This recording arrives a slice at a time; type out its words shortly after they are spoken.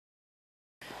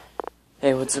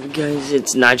Hey, what's up guys,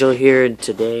 it's Nigel here, and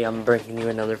today I'm bringing you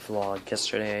another vlog.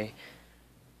 Yesterday,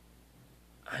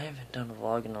 I haven't done a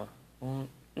vlog in well,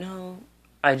 no,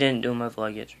 I didn't do my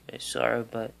vlog yesterday, sorry,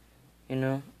 but,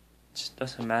 it just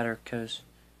doesn't matter, because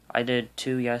I did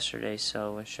 2 yesterday,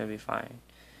 so it should be fine.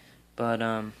 But,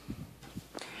 I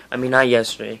mean, not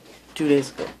yesterday, 2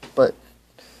 days ago, but,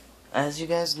 as you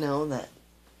guys know, that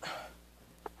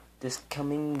this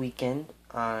coming weekend,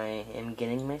 I am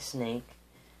getting my snake.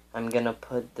 I'm gonna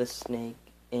put the snake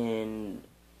in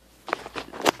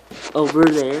over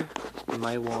there in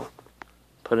my wall.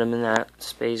 Put him in that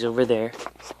space over there.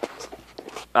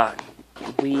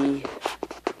 We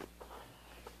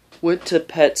went to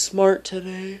PetSmart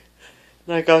today,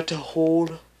 and I got to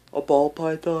hold a ball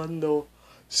python, the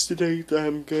snake that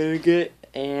I'm gonna get,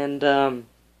 and that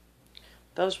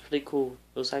was pretty cool.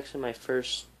 It was actually my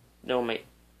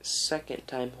second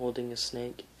time holding a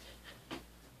snake.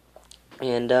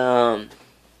 And I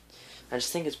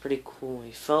just think it's pretty cool.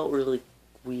 It felt really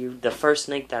weird. The first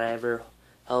snake that I ever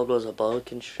held was a boa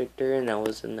constrictor, and that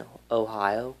was in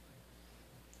Ohio.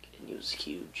 And it was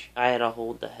huge. I had to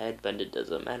hold the head, but it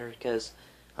doesn't matter because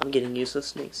I'm getting used to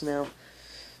snakes now.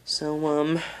 So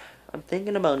I'm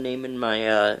thinking about naming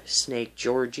my snake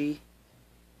Georgie,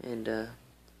 and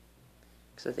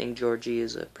because I think Georgie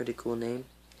is a pretty cool name.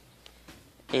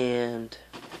 And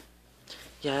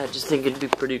yeah, I just think it'd be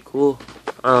pretty cool.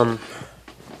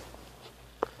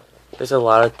 There's a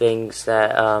lot of things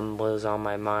that was on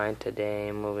my mind today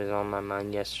and what was on my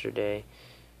mind yesterday.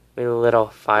 We lit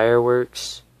off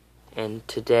fireworks, and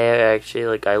today I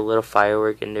lit a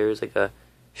firework, and there was like a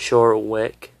short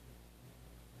wick,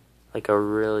 like a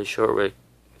really short wick.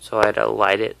 So I had to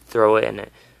light it, throw it,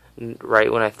 and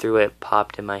right when I threw it, it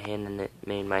popped in my hand, and it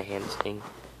made my hand sting.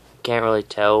 Can't really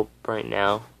tell right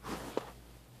now,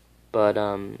 but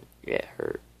yeah, it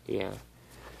hurt. Yeah.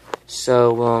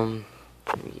 So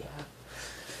yeah.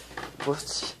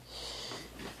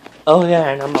 Oh yeah,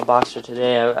 and I'm a boxer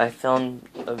today. I filmed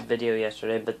a video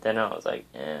yesterday, but then I was like,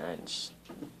 I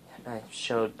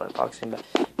showed my boxing, but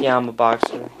yeah, I'm a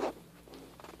boxer.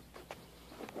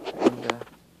 And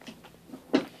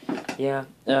yeah,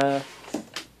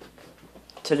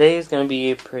 today is gonna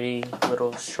be a pretty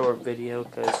little short video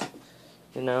because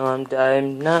I'm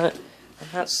not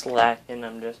slacking.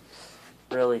 I'm just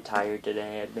really tired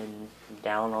today. I've been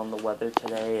down on the weather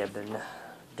today. I've been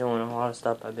doing a lot of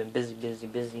stuff. I've been busy.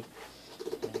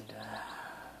 And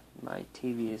my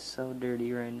TV is so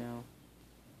dirty right now.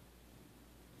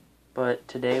 But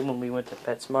today when we went to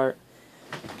PetSmart,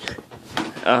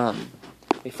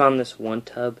 we found this one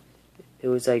tub. It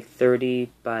was like 30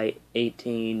 by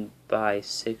 18 by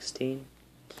 16.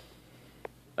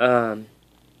 And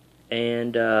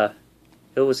it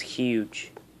was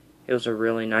huge. It was a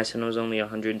really nice, and it was only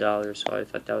 $100, so I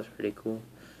thought that was pretty cool.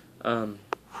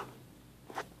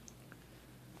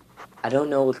 I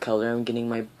don't know what color I'm getting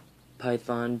my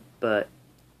python, but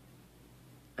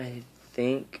I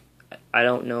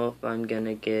don't know if I'm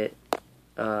gonna get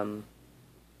I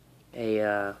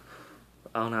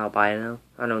don't know, albino.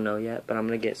 I don't know yet, but I'm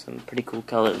gonna get some pretty cool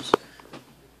colors.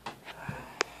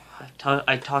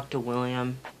 I talked to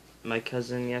William, my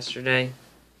cousin, yesterday.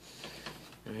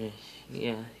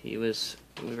 Yeah, we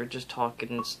were just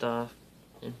talking and stuff,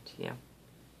 and yeah.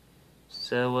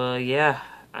 So, yeah,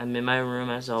 I'm in my room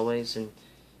as always, and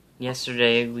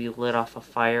yesterday we lit off a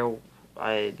fire.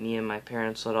 Me and my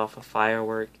parents lit off a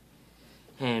firework,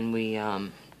 and we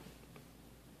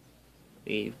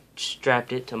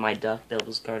strapped it to my duck that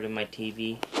was guarding my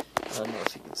TV. I don't know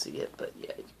if you can see it, but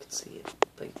yeah, you can see it.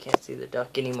 But you can't see the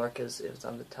duck anymore because it was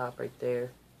on the top right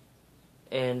there.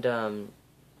 And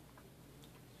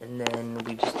then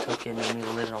we just took it and we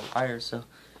lit it on fire. So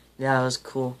yeah, it was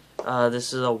cool.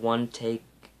 This is a one take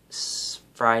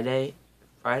Friday.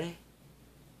 Yeah,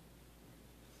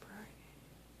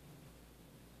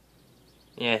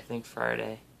 I think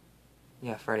Friday.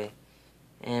 Yeah, Friday.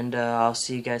 And I'll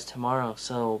see you guys tomorrow.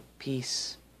 So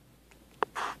peace.